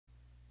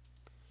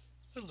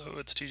Hello,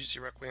 it's TGC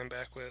Requiem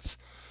back with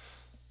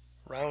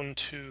round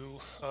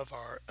 2 of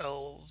our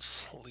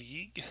Elves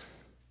League.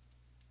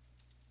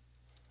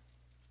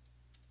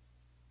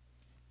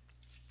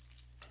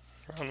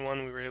 Round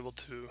 1 we were able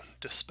to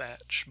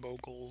dispatch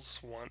Bogles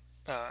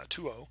 2-0. I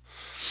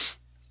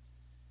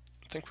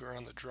think we were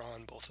on the draw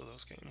in both of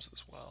those games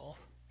as well.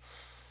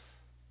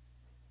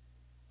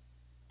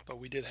 But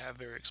we did have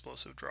very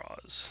explosive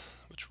draws,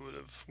 which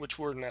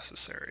were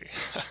necessary.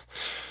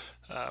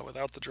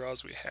 Without the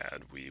draws we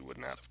had, we would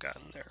not have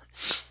gotten there.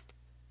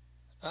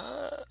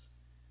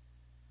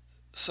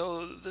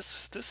 So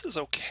this is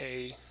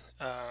okay.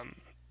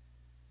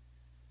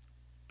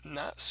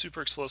 Not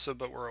super explosive,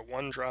 but we're a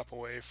one drop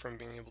away from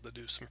being able to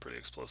do some pretty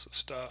explosive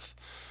stuff.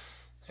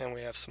 And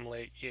we have some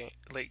late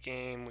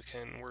game. We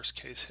can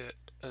worst case hit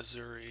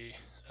Azuri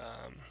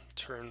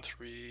turn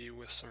 3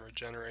 with some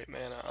regenerate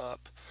mana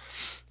up.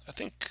 I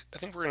think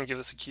we're gonna give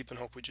this a keep and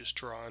hope we just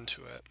draw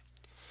into it.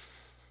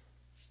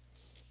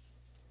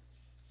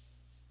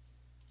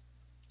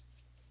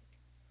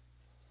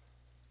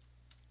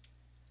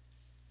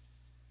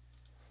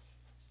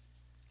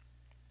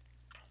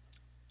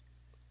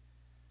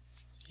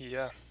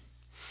 Yeah.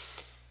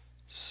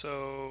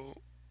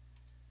 So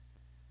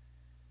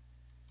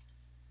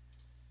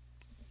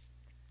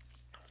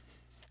a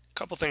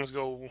couple things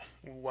go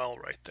well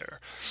right there.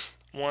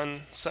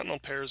 One, Sentinel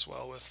pairs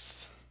well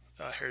with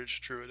Heritage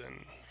Druid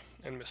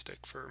and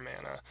Mystic for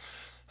mana.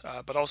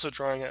 But also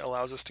drawing it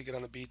allows us to get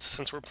on the beats.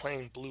 Since we're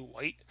playing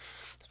blue-white,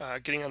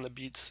 getting on the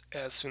beats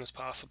as soon as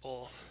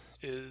possible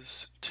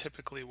is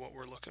typically what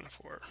we're looking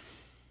for.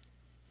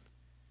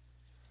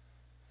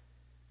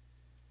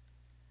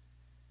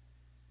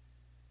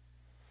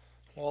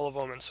 Wall of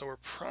Omen. So we're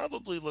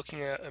probably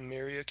looking at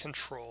Emeria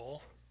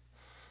Control,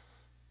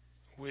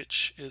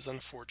 which is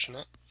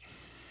unfortunate.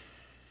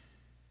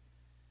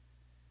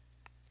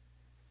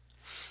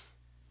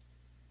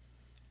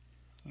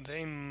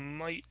 They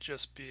might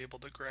just be able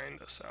to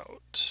grind us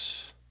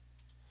out.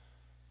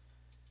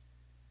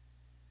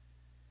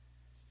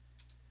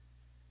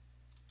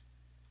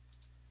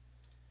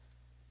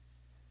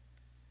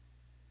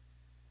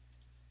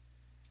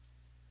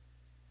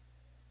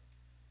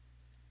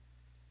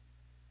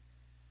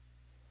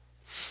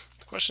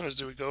 The question is,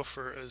 do we go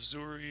for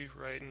Azuri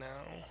right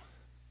now?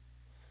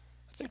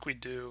 I think we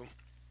do.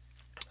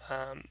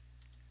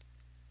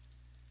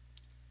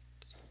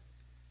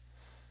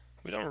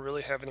 We don't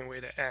really have any way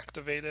to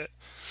activate it.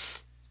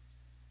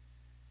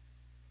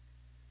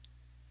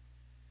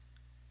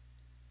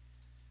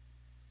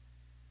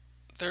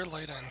 They're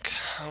light on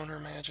counter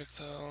magic,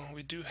 though.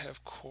 We do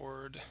have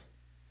Cord.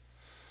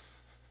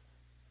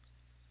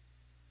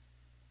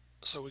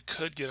 So we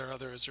could get our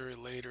other Azuri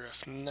later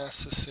if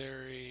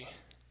necessary.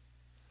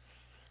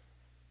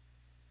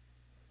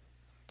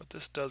 But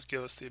this does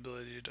give us the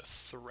ability to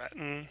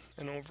threaten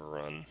an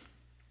overrun.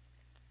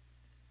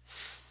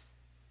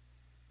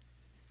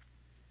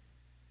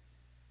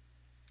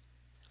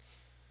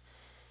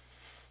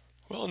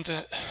 Well, and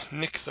that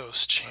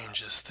Nykthos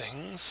changes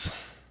things.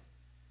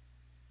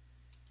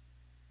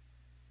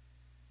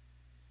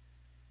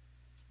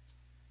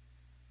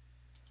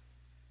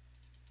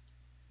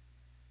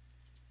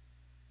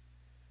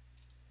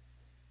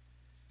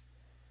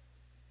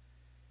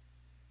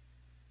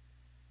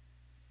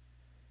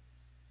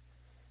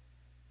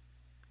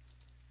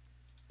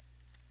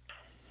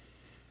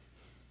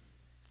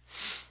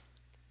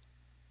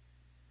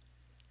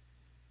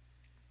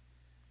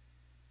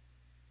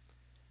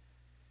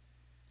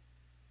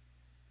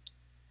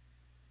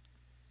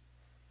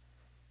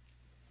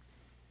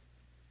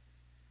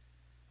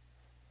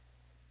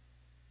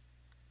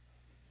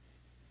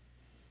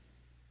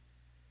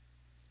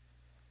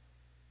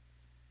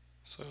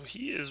 So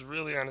he is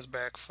really on his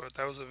back foot.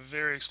 That was a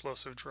very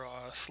explosive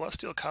draw.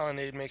 Celestial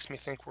Colonnade makes me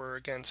think we're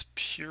against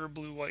pure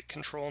blue-white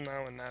control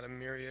now and not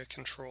Emeria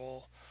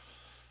control.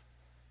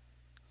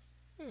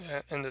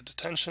 Yeah, and the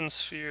detention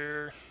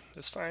sphere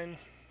is fine.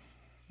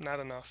 Not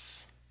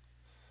enough.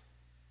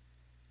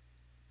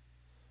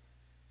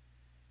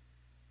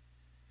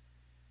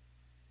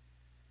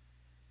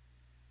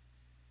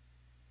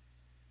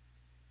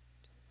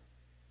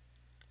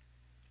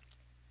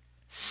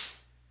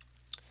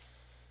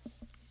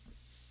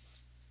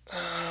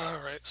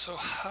 Alright, so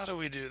how do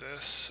we do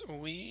this?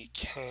 We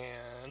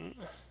can...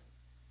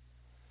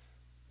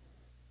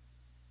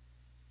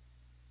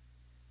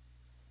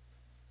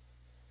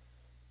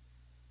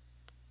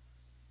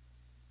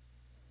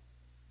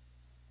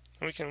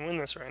 We can win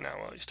this right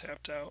now while he's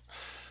tapped out.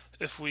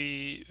 If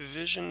we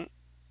Visionary,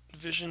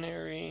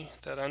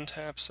 that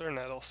untaps our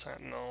Nettle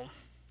Sentinel.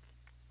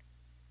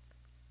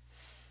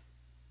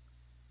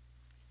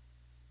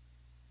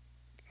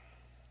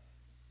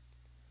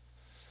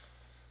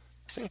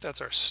 I think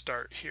that's our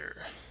start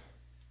here.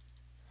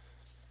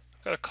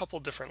 We've got a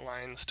couple different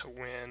lines to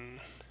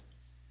win.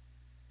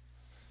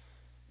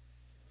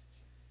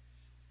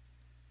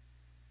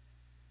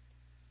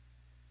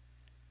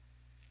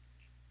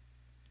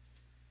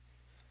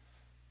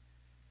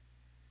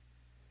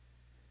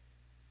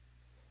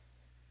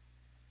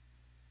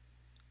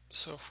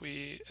 So if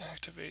we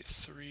activate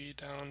 3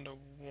 down to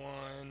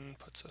 1,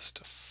 puts us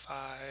to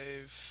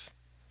 5.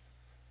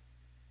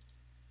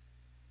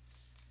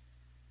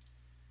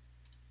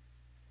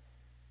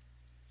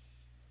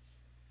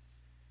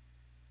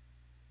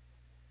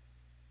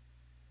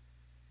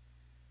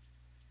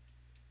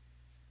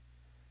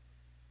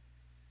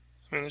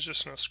 I mean, there's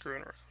just no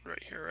screwing around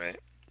right here, right?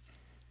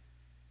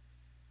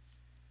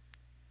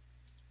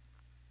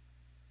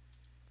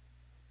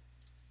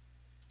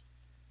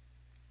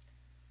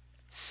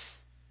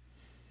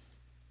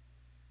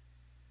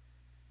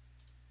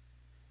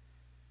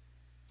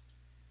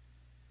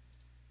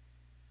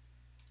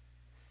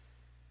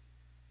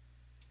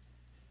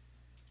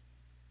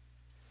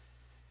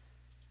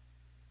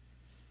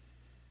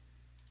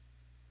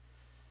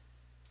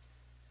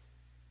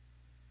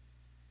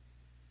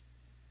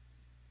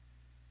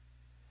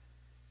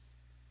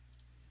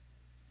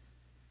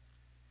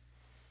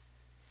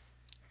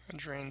 It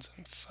drains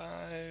in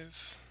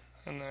 5,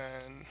 and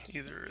then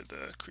either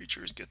the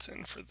creatures gets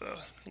in for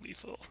the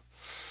lethal.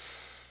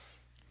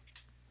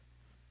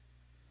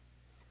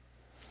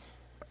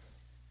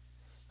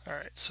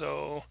 Alright,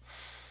 so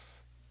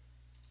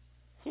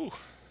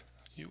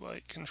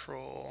UW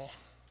Control.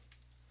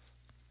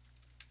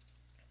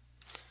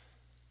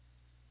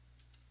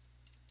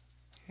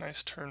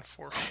 Nice turn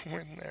 4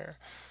 win there.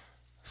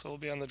 So we'll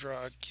be on the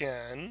draw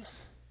again.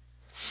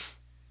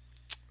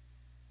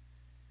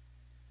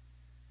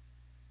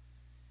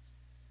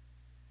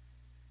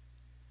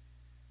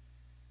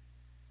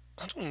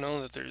 I don't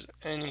know that there's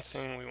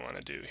anything we want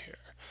to do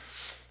here.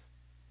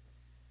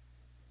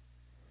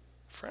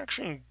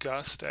 Fraction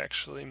Gust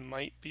actually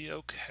might be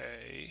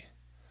okay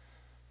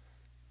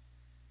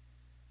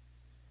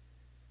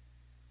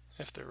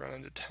if they're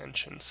running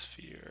Detention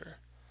Sphere.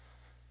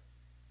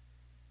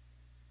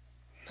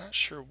 Not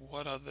sure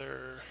what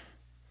other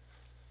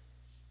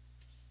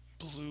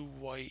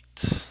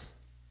blue-white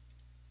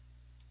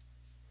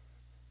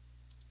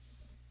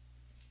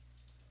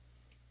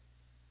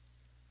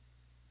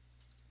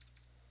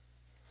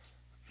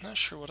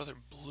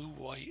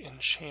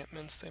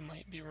enchantments they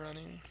might be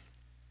running.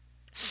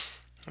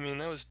 I mean,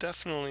 that was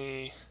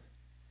definitely...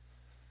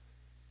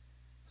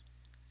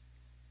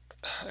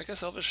 I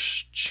guess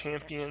Elvish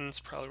Champion's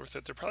probably worth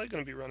it. They're probably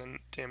going to be running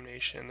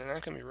Damnation. They're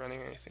not going to be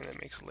running anything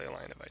that makes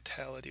Leyline of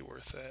Vitality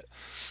worth it.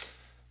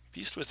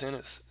 Beast Within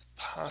is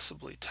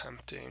possibly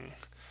tempting.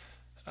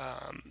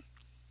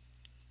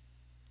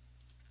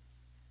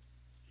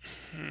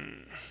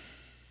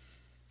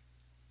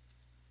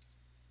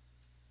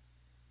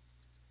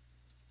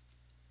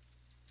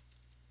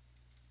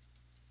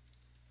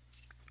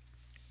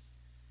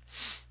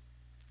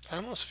 I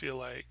almost feel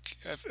like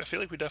I feel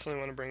like we definitely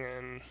want to bring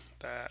in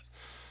that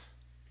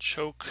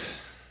choke.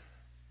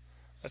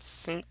 I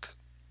think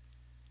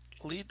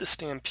Lead the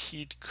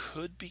Stampede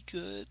could be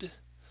good.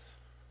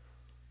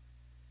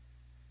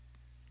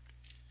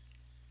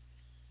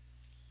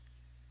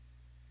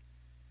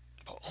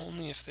 But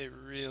only if they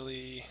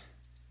really...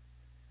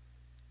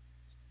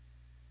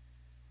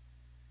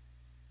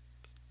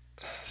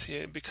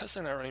 See, because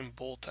they're not running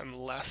Bolt, I'm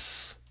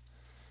less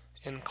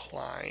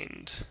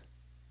inclined.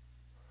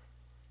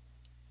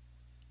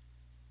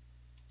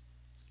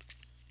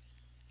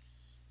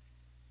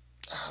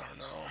 I don't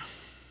know.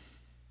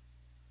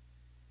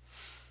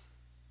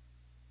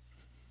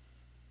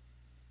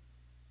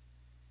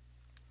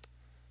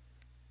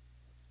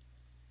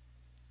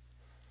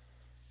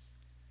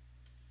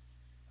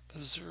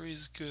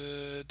 Azuri's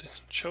good.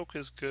 Choke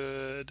is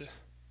good.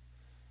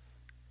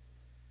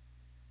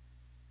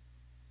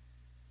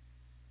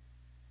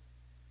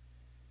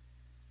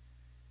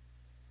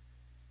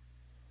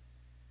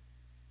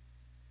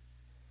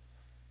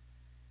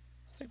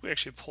 I think we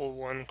actually pull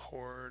one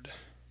chord.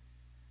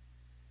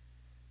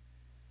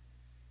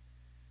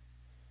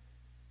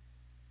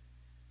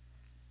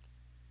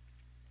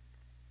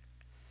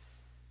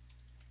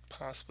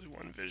 Possibly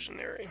one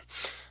Visionary.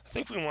 I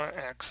think we want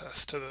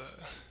access to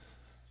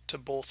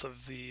both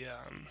of the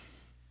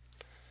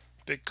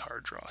big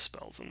card draw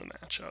spells in the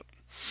matchup.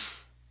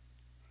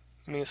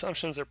 I mean,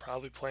 assumptions are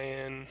probably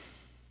playing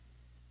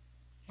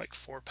like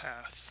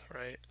 4-path,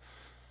 right?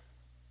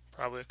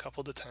 Probably a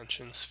couple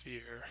Detention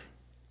Sphere.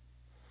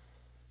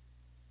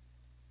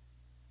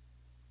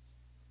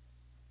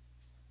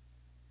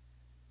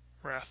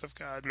 Wrath of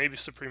God, maybe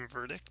Supreme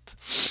Verdict.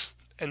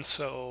 And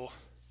so...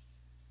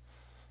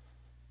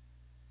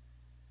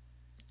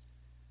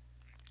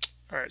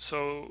 Alright,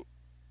 so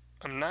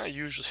I'm not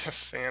usually a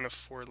fan of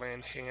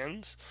 4-land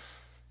hands,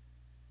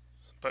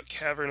 but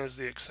Cavern is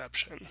the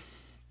exception.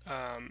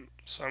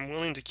 So I'm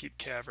willing to keep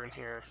Cavern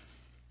here.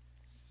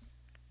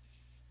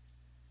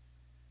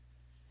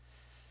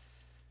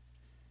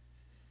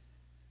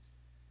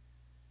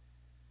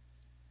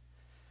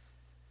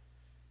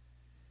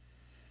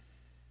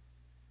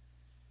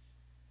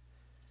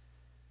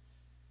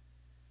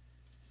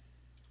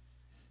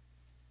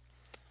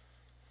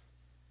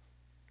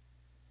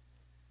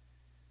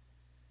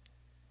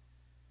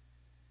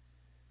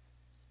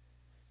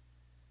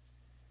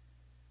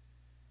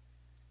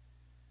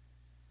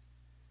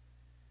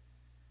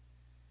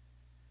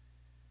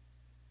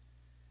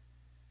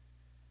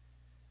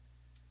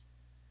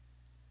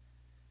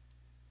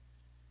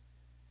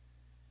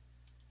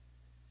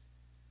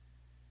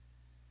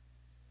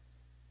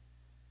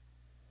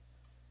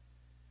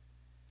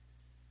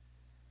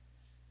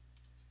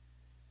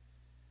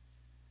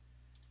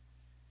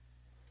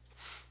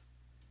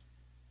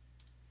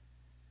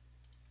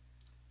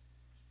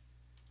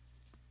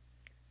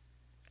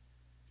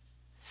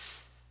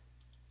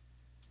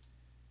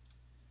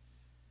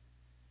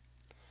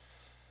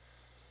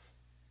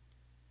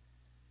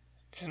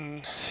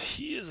 And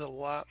he is a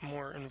lot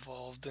more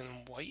involved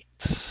in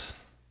white.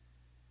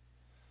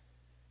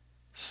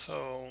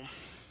 So,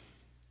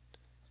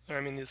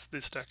 I mean,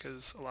 this deck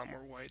is a lot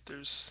more white.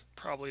 There's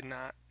probably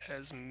not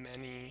as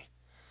many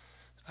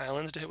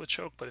islands to hit with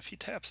choke, but if he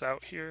taps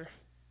out here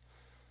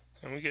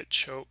and we get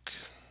choke,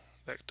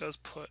 that does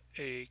put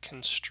a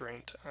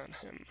constraint on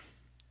him.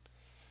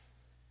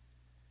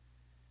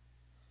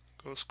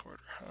 Ghost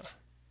Quarter, huh?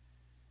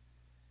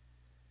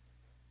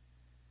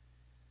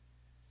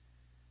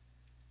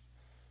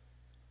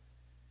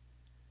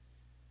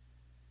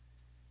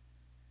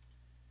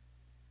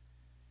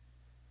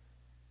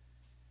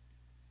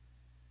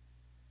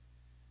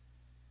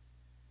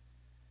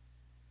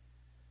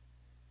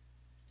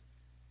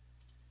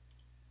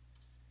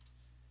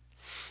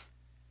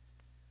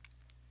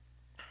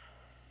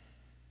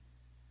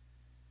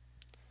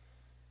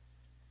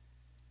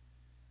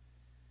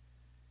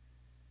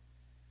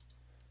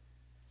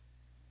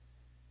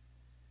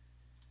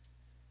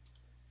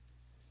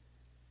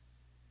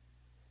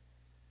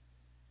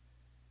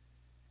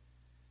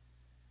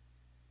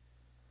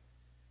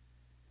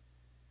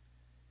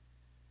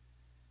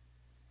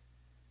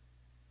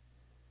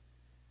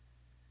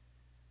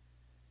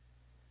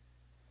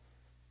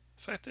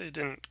 The fact that he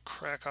didn't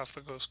crack off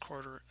the Ghost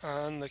Quarter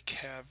on the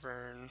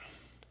Cavern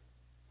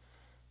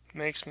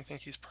makes me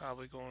think he's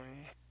probably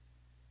going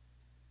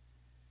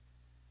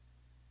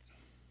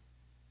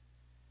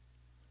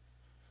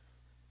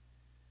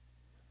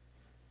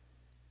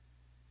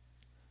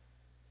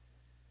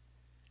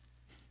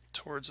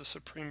towards a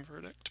Supreme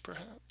Verdict,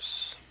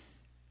 perhaps.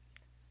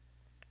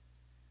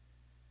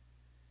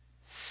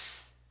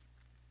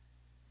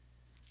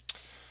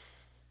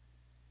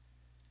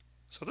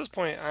 So at this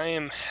point, I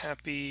am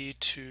happy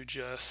to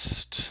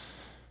just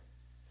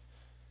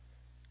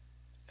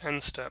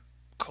end step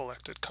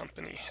Collected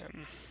Company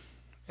him.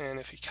 And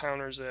if he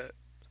counters it,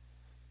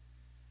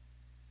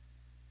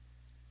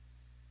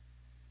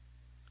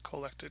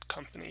 Collected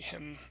Company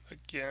him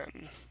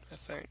again, I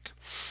think.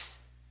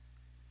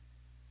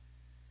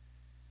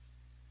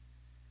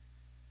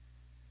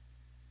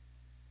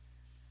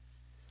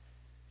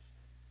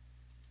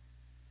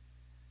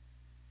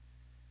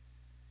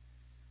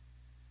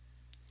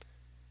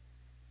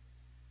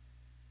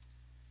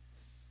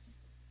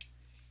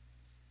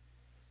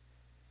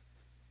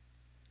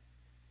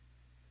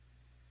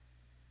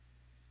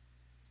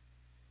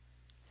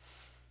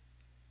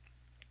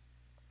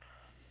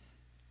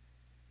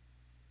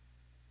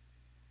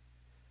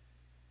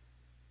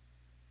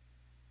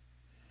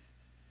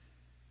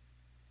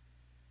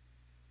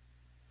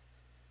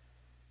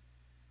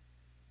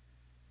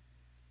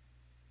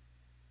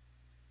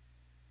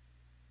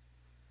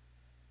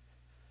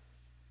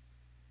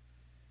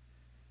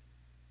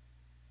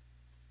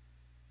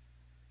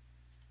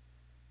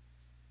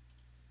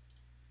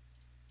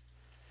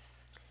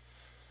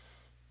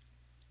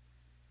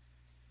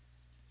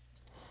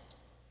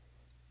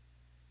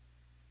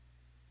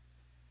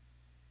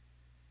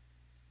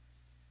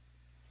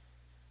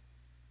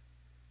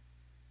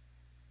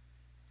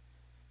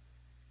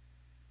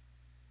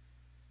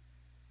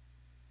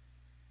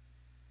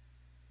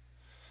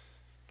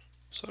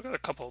 So I've got a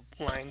couple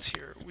lines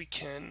here.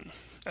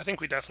 I think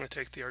we definitely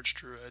take the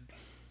Archdruid.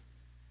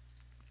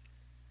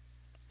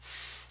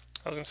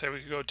 I was going to say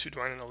we could go 2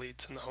 Dwayne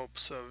Elites in the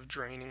hopes of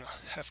draining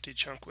a hefty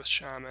chunk with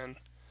Shaman,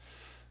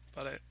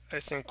 but I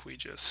think we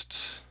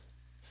just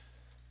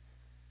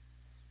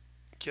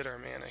get our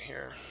mana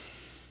here.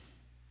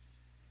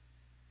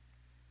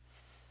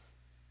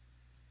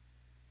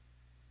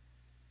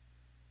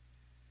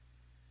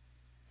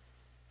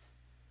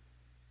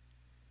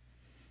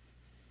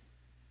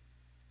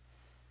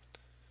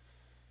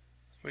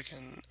 We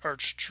can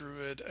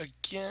Archdruid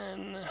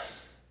again.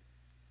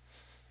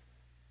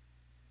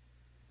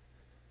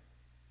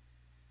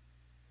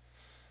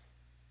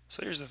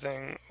 So here's the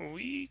thing,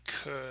 we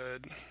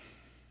could,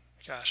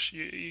 gosh,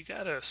 you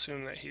gotta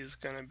assume that he's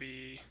gonna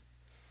be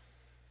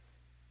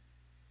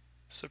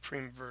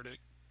Supreme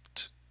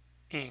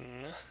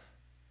Verdict-ing.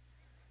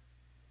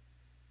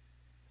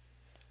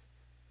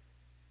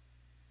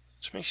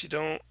 Which means you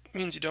don't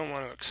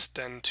want to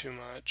extend too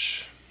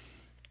much.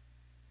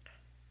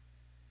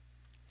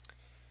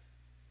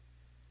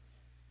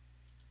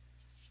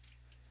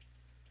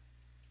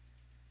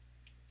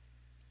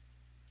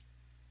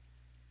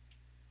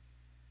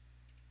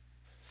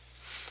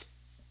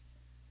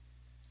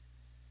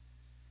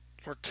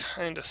 We're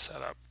kind of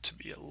set up to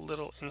be a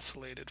little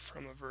insulated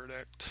from a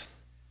verdict.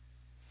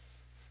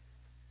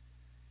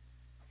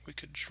 We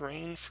could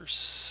drain for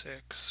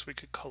 6. We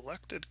could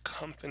Collected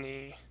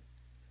Company,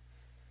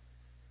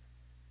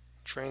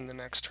 drain the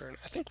next turn.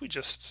 I think we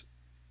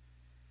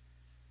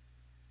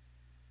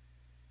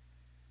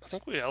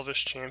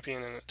Elvish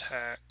Champion and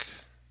attack.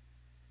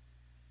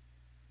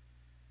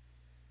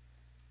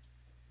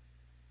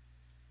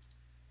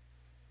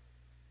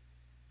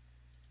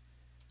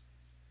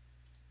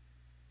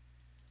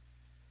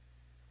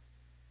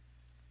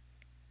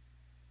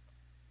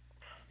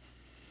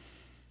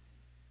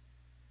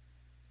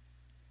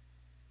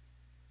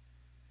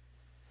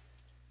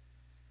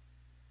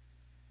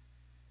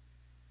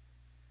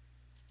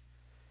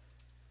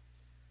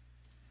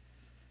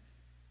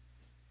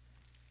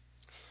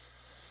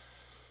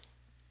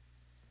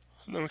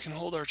 And then we can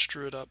hold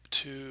Archdruid up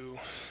to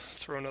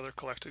throw another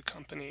Collected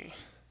Company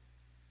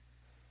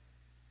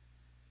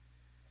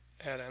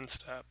at end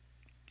step.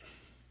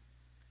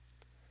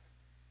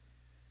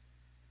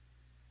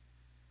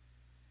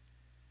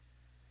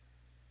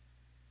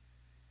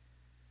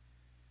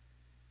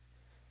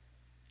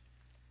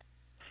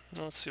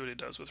 Let's see what he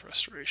does with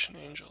Restoration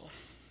Angel.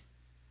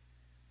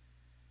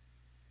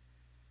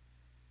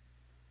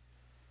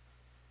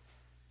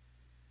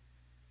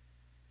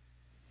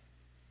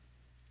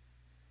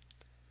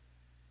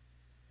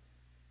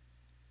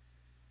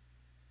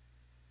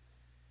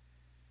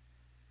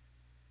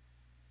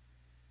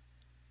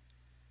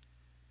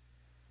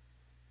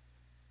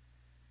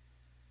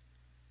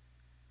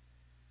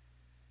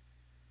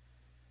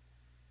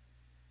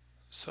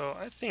 So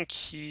I think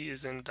he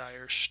is in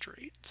dire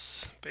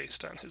straits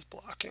based on his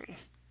blocking.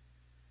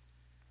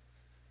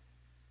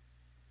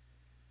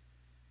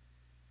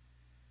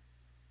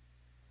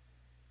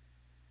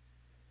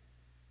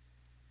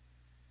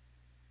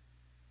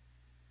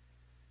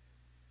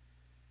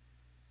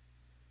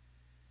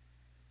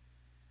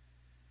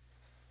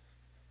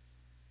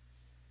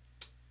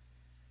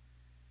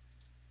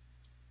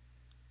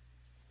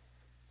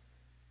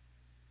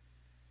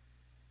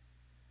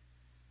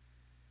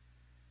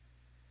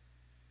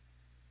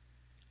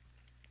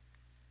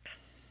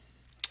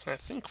 And I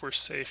think we're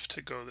safe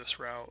to go this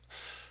route.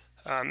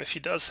 If he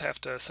does have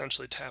to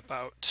essentially tap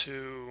out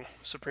to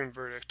Supreme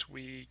Verdict,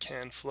 we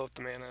can float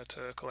the mana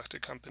to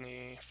Collected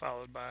Company,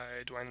 followed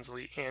by Dwynen's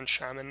Elite and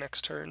Shaman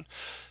next turn.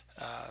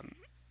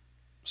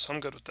 So I'm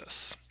good with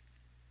this.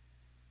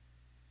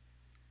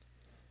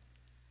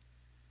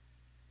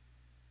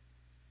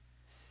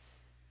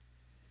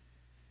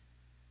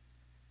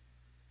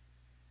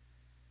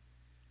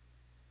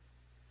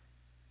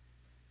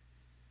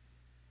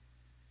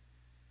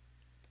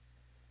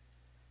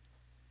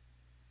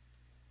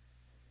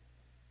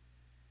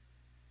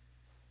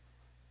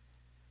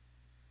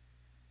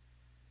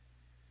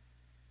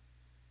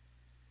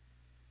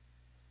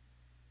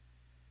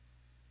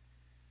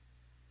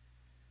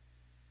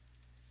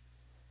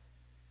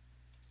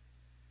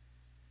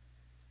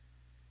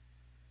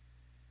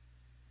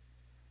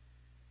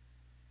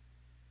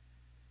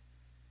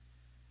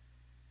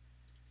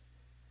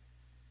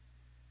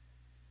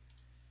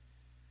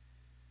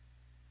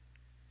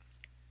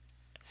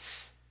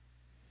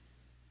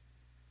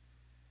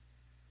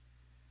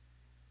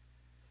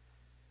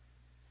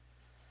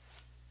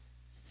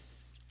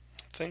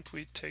 I think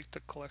we take the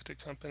Collected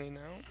Company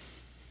now.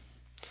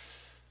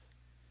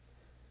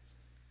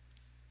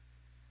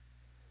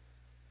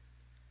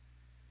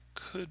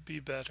 Could be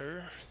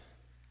better.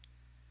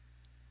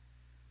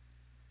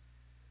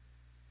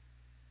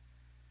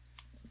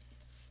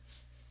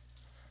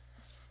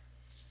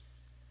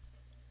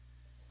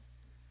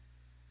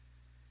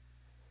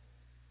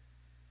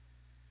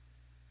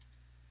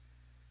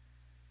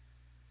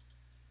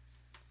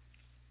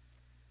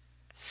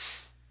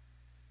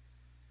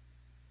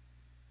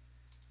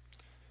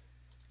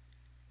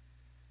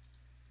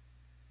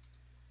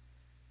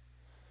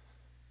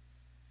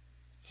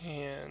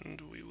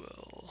 And we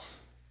will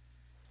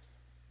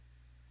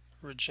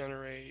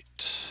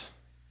regenerate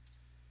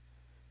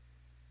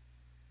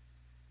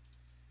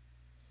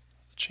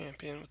the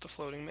champion with the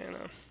floating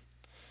mana.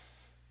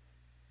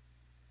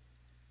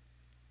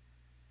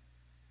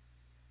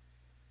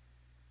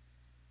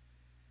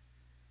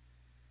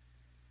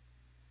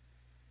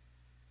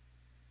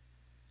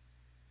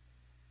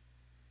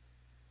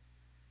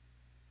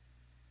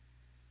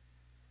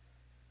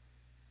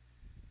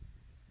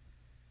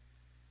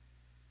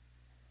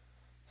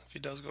 If he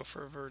does go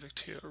for a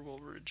Verdict here, we'll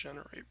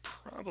regenerate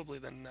probably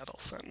the Nettle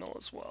Sentinel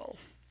as well.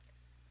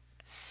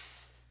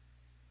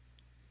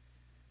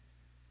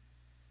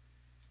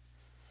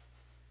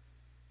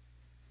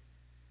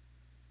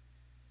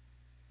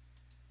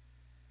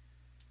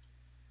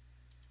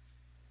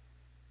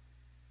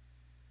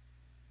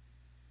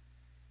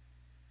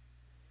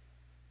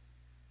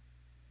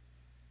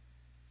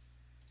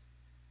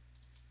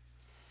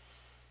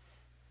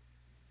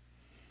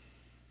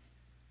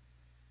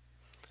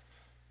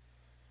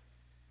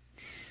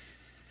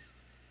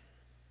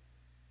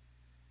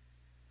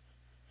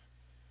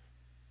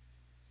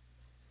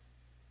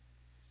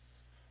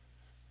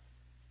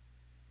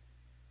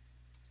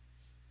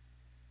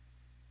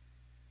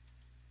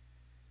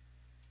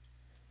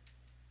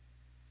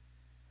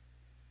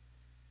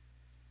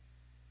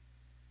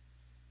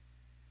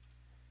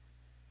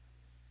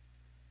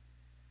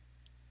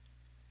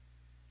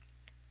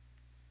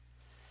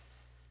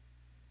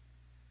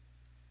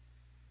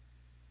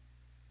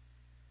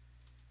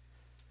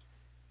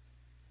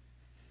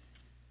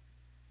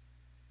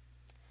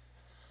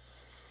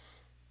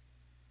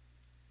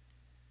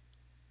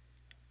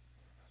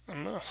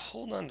 I'm going to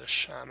hold on to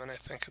Shaman, I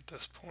think, at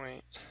this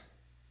point.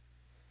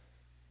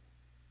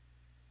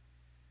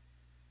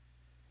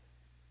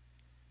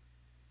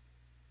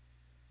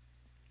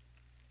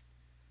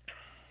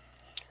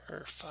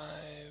 We're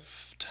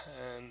 5,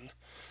 10.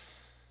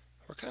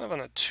 We're kind of on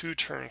a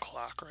 2-turn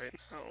clock right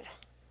now.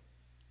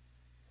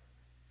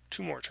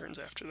 2 more turns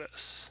after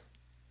this.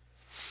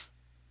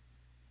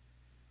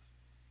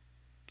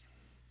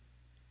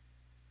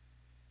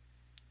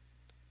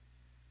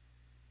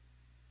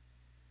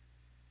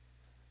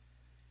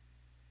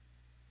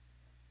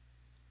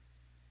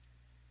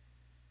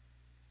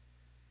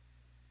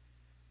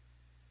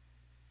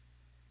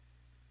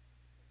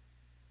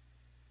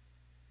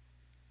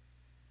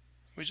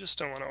 We just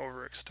don't want to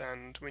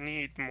overextend. We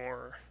need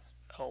more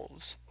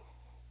elves.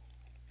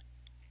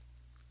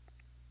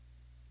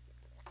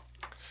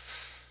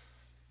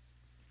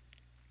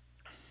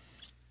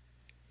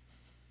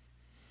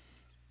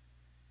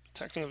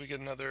 Technically we get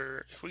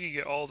another, if we could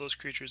get all those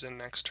creatures in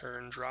next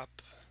turn,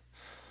 drop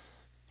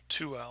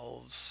 2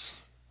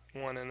 elves,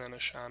 1 and then a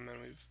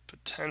shaman, we've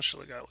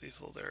potentially got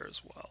lethal there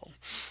as well.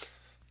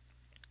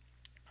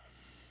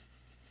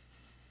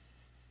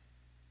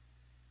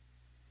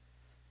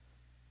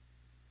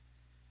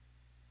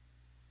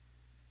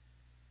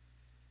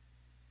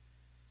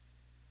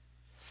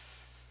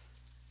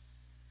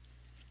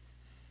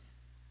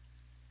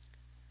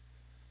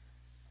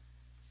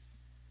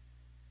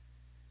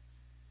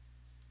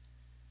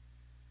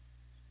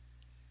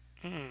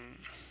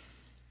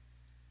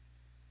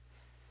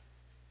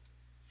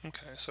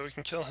 Okay, so we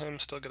can kill him,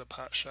 still get a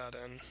pot shot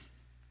in.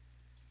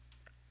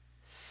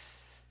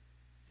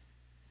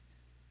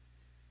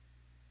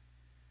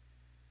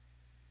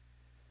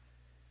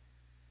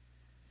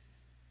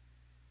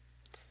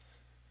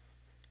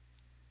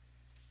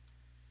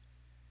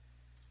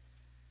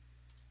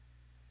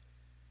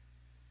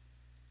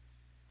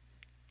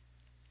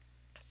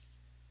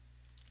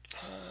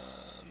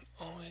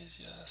 Always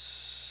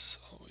yes,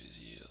 always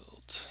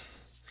yield.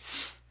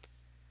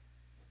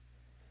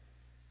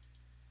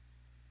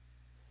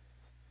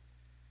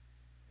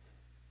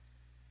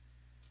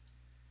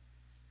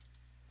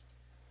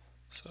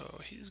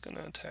 So he's going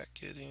to attack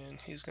Gideon,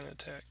 he's going to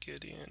attack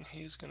Gideon,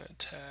 he's going to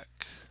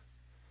attack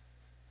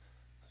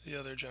the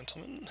other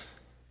gentleman.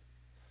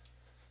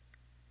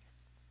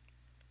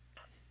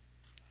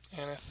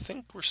 And I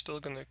think we're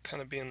still going to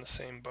kind of be in the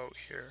same boat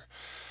here.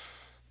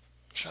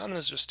 Shaman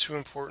is just too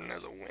important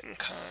as a win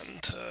con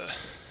to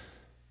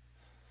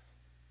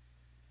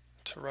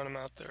run him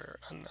out there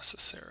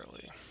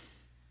unnecessarily.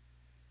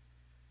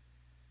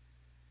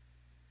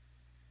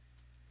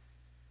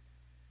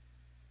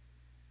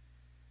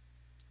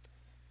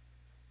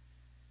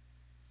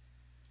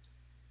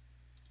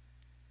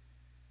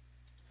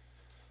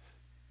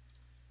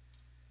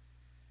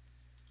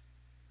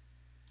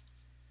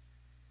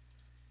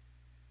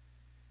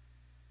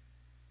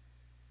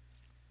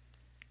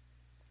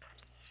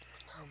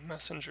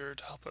 Messenger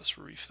to help us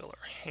refill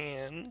our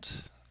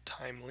hand.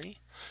 Timely.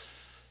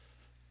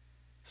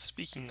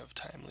 Speaking of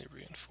timely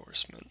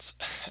reinforcements.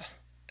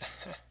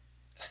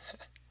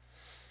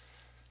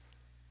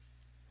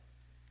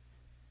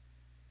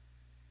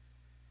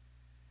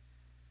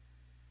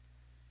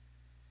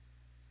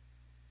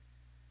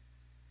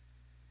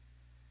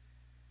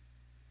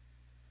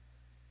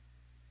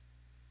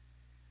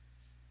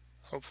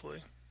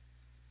 Hopefully.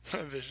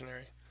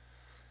 Visionary.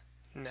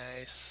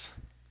 Nice.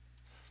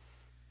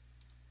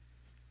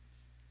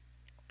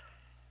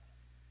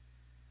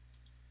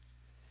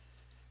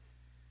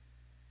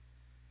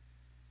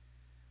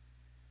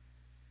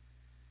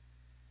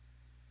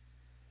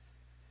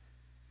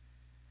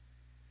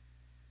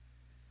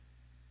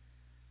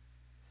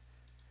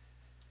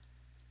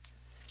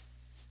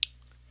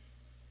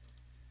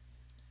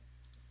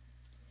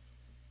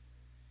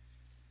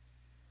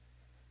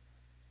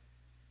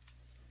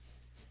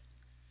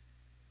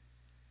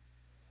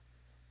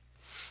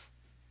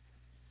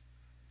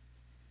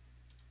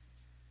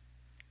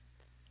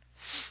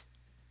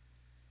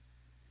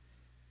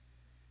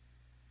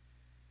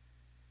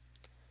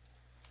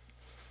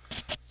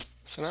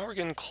 So now we're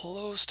getting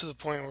close to the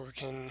point where we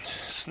can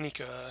sneak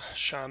a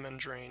shaman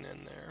drain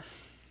in there.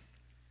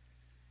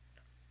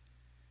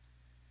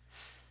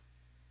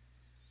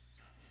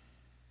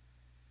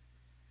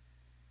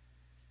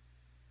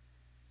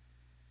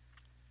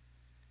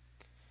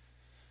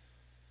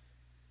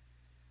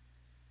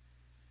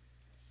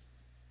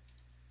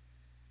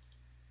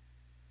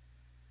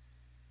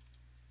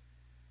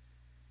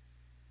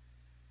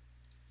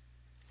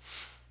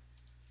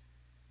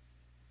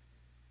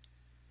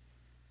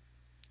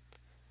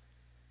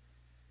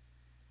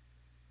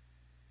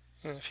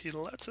 And if he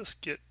lets us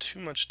get too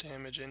much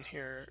damage in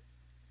here,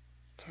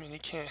 I mean, he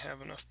can't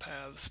have enough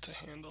paths to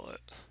handle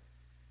it.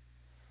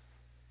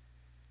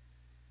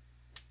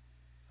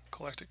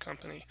 Collected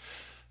company.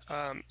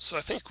 So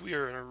I think we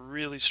are in a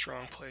really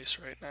strong place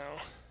right now.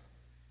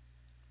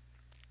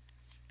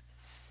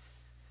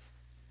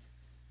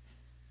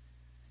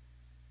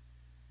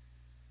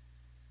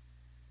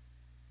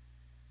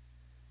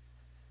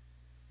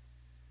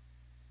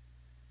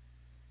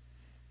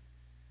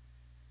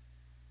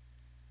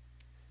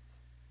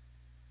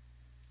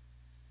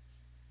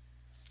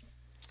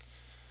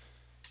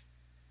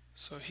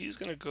 So he's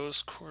going to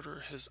ghost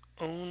quarter his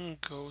own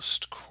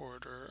ghost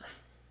quarter.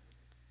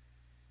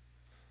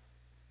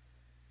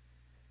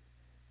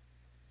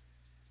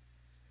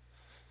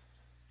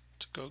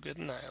 To go get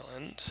an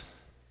island.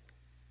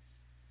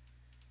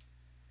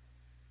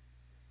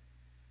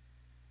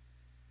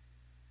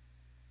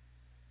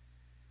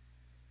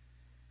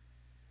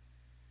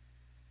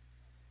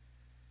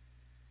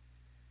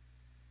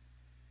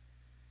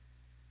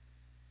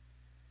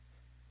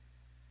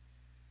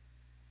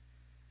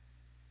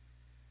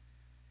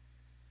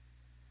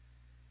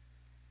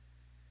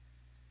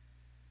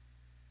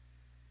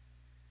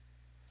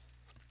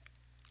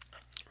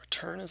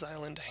 Return his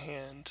island to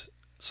hand.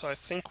 So I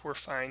think we're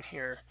fine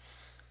here.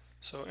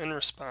 So in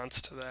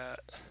response to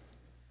that,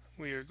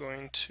 we are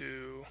going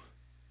to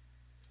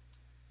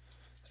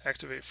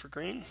activate for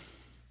green.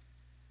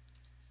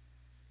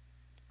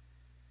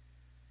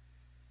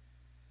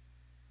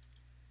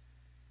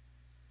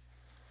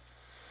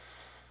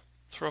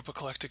 Throw up a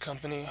collected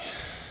company.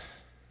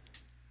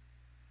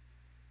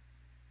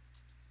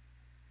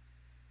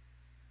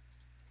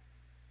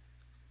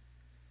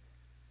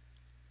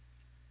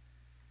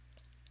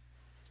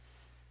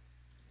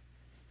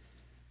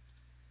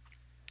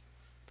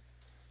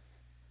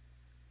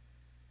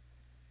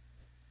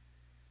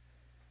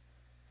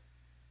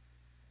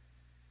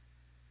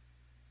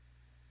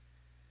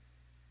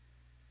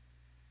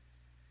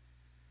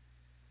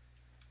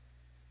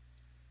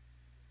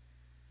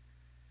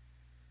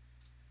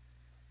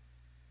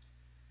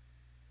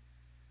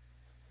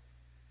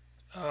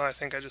 Oh, I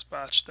think I just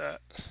botched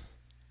that.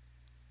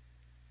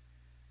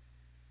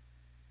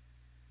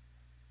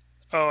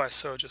 Oh, I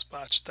so just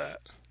botched that.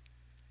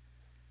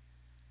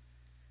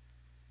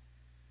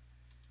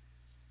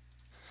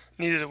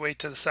 Needed to wait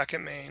to the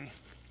second main.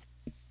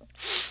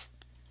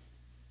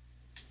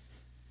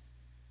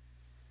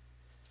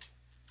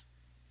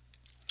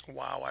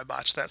 Wow, I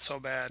botched that so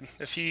bad.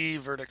 If he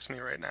verdicts me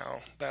right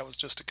now, that was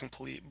just a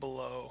complete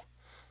blow.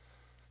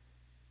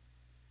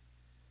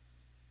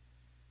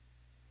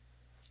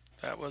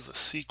 That was a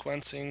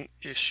sequencing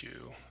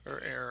issue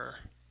or error.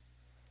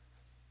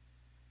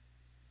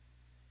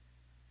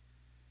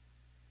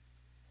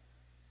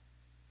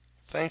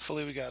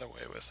 Thankfully, we got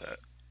away with it.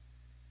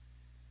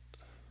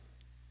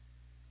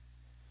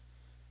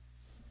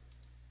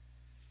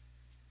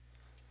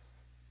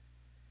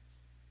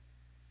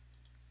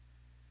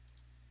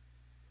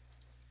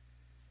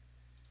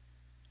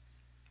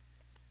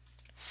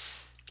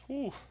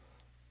 Ooh.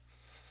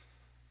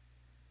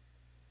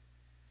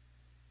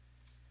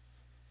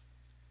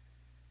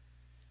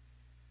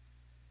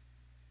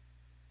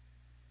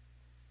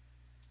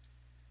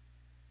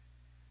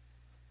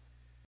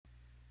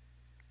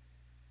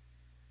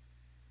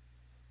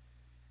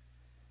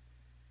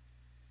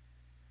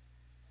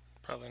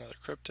 Probably another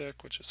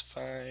cryptic, which is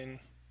fine.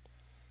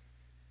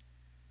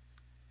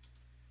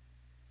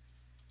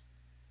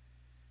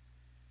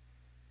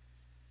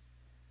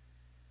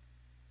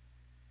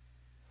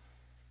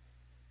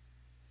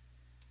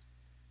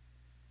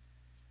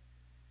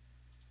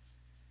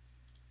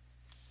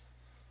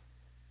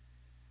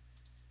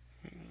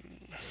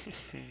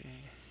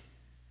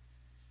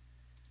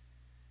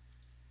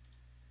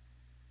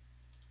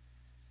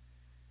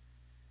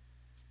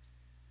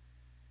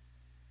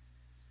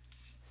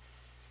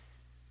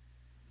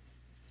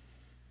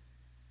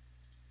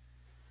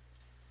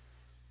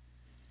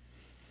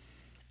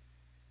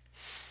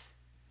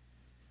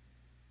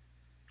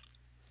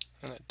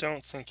 And I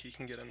don't think he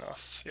can get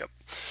enough. Yep.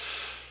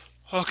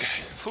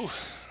 Okay. Whew.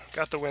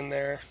 Got the win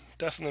there.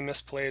 Definitely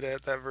misplayed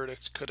it. That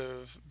verdict could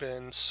have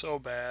been so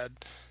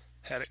bad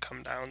had it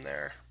come down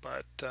there.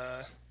 But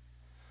I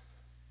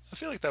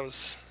feel like that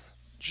was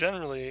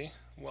generally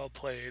well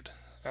played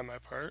on my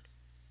part.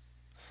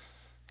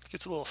 It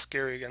gets a little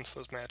scary against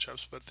those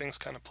matchups, but things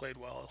kind of played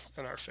well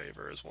in our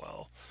favor as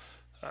well.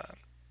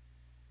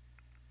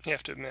 You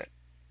have to admit,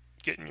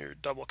 getting your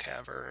double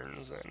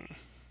caverns and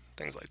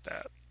things like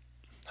that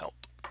help.